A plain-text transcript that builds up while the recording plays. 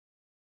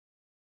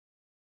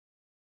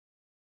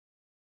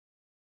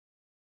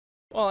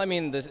Well, I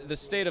mean, the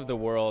state of the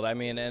world. I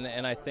mean,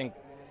 and I think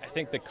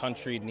the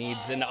country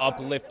needs an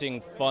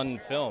uplifting, fun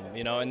film,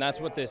 and that's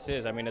what this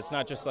is. I mean, it's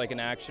not just like an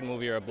action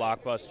movie or a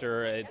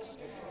blockbuster.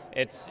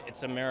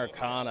 It's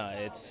Americana.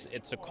 It's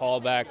a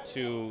callback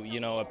to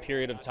a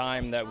period of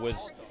time that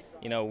was.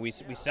 We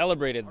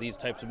celebrated these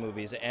types of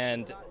movies,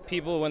 and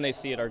people, when they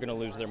see it, are going to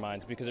lose their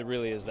minds because it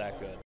really is that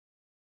good.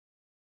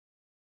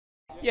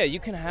 Yeah,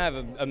 you can have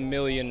a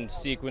million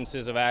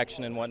sequences of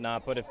action and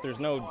whatnot, but if there's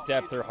no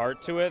depth or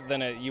heart to it,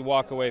 then you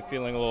walk away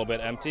feeling a little bit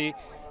empty.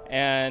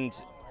 And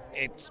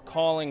it's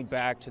calling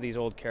back to these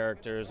old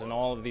characters and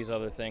all of these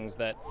other things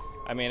that,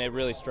 I mean, it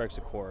really strikes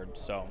a chord.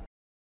 So,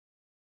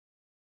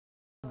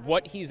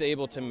 what he's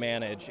able to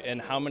manage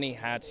and how many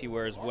hats he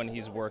wears when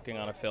he's working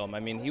on a film. I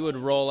mean, he would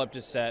roll up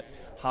to set,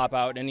 hop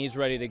out, and he's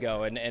ready to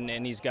go.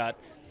 And he's got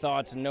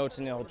thoughts and notes,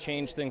 and he'll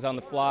change things on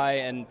the fly.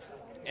 And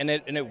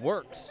it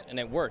works,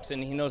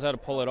 and he knows how to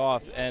pull it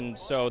off. And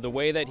so the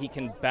way that he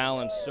can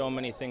balance so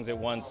many things at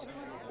once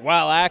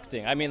while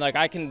acting, I mean,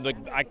 I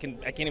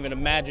can't even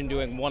imagine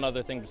doing one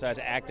other thing besides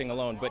acting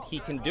alone, but he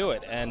can do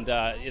it, and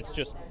it's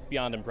just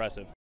beyond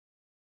impressive.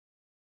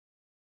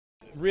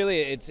 Really,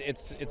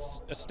 it's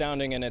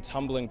astounding, and it's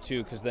humbling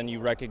too, because then you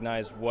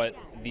recognize what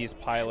these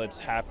pilots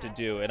have to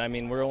do. And I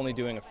mean, we're only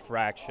doing a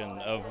fraction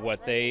of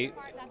what they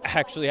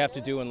actually have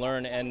to do and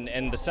learn,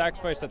 and the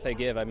sacrifice that they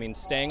give. I mean,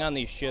 staying on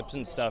these ships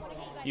and stuff,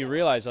 you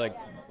realize, I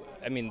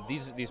mean,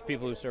 these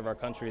people who serve our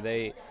country,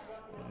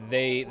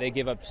 they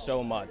give up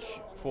so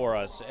much for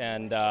us,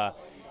 and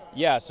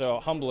yeah, so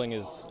humbling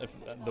is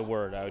the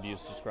word I would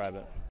use to describe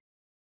it.